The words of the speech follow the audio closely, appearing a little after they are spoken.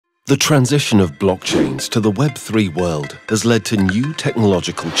The transition of blockchains to the Web3 world has led to new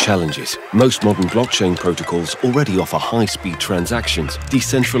technological challenges. Most modern blockchain protocols already offer high-speed transactions,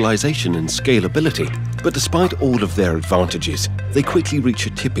 decentralization and scalability, but despite all of their advantages, they quickly reach a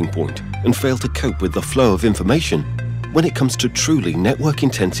tipping point and fail to cope with the flow of information when it comes to truly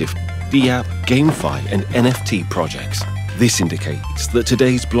network-intensive DApp, GameFi and NFT projects. This indicates that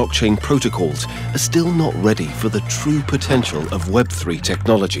today's blockchain protocols are still not ready for the true potential of Web3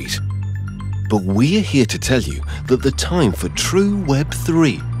 technologies. But we're here to tell you that the time for true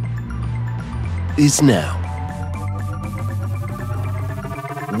Web3 is now.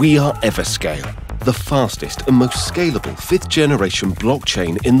 We are Everscale, the fastest and most scalable 5th-generation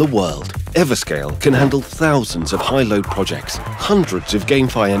blockchain in the world. Everscale can handle thousands of high-load projects, hundreds of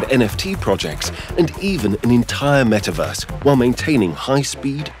GameFi and NFT projects, and even an entire metaverse, while maintaining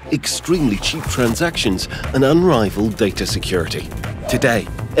high-speed, extremely cheap transactions and unrivaled data security. Today,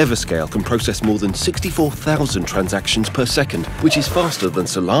 Everscale can process more than 64,000 transactions per second, which is faster than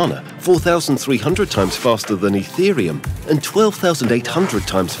Solana, 4,300 times faster than Ethereum, and 12,800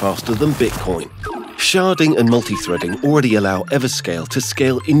 times faster than Bitcoin. Sharding and multi-threading already allow Everscale to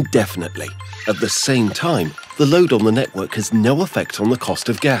scale indefinitely. At the same time, the load on the network has no effect on the cost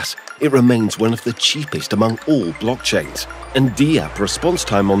of gas. It remains one of the cheapest among all blockchains. And DApp response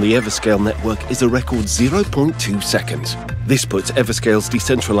time on the Everscale network is a record 0.2 seconds. This puts Everscale's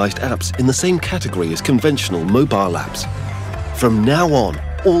decentralized apps in the same category as conventional mobile apps. From now on,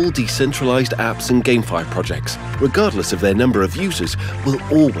 all decentralized apps and GameFi projects, regardless of their number of users, will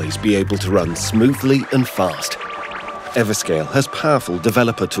always be able to run smoothly and fast. Everscale has powerful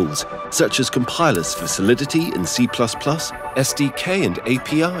developer tools, such as compilers for Solidity and C++, SDK and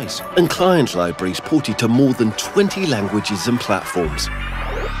APIs, and client libraries ported to more than 20 languages and platforms.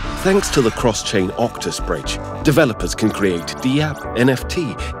 Thanks to the cross-chain Octus bridge, developers can create DApp,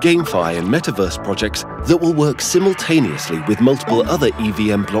 NFT, GameFi and Metaverse projects that will work simultaneously with multiple other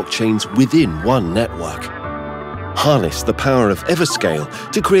EVM blockchains within one network. Harness the power of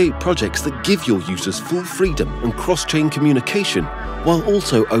Everscale to create projects that give your users full freedom and cross-chain communication, while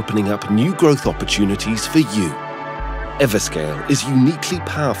also opening up new growth opportunities for you. Everscale is uniquely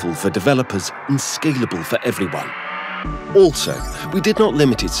powerful for developers and scalable for everyone. Also, we did not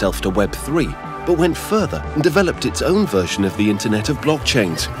limit itself to Web3, but went further and developed its own version of the Internet of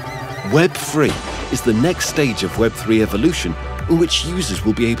Blockchains. Web3 is the next stage of Web3 evolution, in which users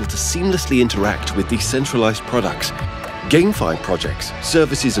will be able to seamlessly interact with decentralized products, GameFi projects,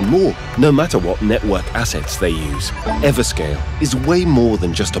 services and more, no matter what network assets they use. Everscale is way more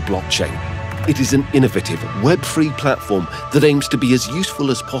than just a blockchain. It is an innovative, Web3 platform that aims to be as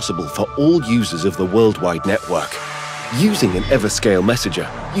useful as possible for all users of the worldwide network. Using an Everscale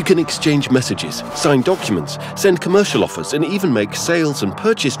messenger, you can exchange messages, sign documents, send commercial offers, and even make sales and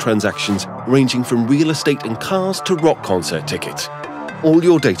purchase transactions ranging from real estate and cars to rock concert tickets. All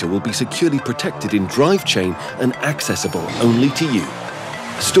your data will be securely protected in Drive Chain and accessible only to you.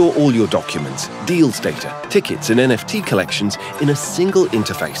 Store all your documents, deals data, tickets, and NFT collections in a single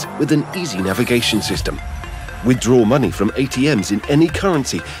interface with an easy navigation system. Withdraw money from ATMs in any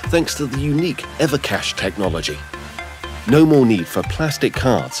currency thanks to the unique Evercash technology. No more need for plastic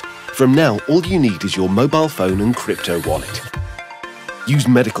cards. From now, all you need is your mobile phone and crypto wallet. Use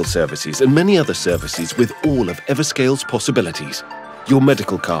medical services and many other services with all of Everscale's possibilities. Your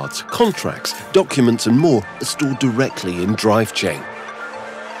medical cards, contracts, documents and more are stored directly in Drive Chain.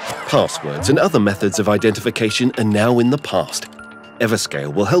 Passwords and other methods of identification are now in the past.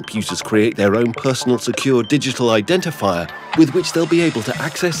 Everscale will help users create their own personal secure digital identifier with which they'll be able to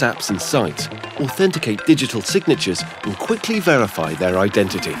access apps and sites, authenticate digital signatures, and quickly verify their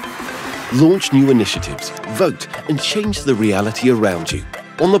identity. Launch new initiatives, vote, and change the reality around you.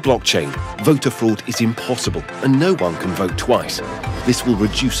 On the blockchain, voter fraud is impossible and no one can vote twice. This will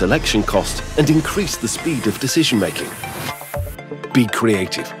reduce election costs and increase the speed of decision-making. Be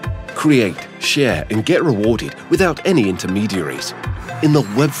creative. Create, share, and get rewarded without any intermediaries. In the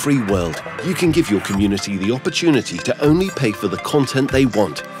Web3 world, you can give your community the opportunity to only pay for the content they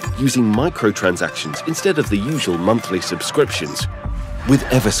want, using microtransactions instead of the usual monthly subscriptions. With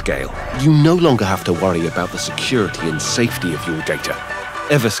Everscale, you no longer have to worry about the security and safety of your data.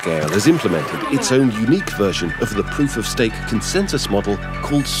 Everscale has implemented its own unique version of the proof-of-stake consensus model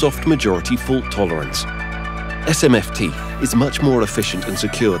called soft majority fault tolerance. SMFT is much more efficient and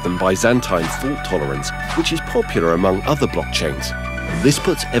secure than Byzantine fault tolerance, which is popular among other blockchains. This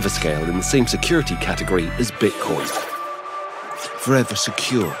puts Everscale in the same security category as Bitcoin. Forever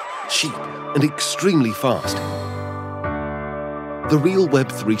secure, cheap, and extremely fast. The real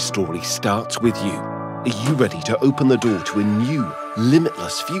Web3 story starts with you. Are you ready to open the door to a new,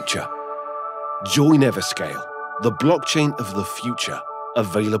 limitless future. Join Everscale, the blockchain of the future,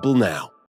 available now.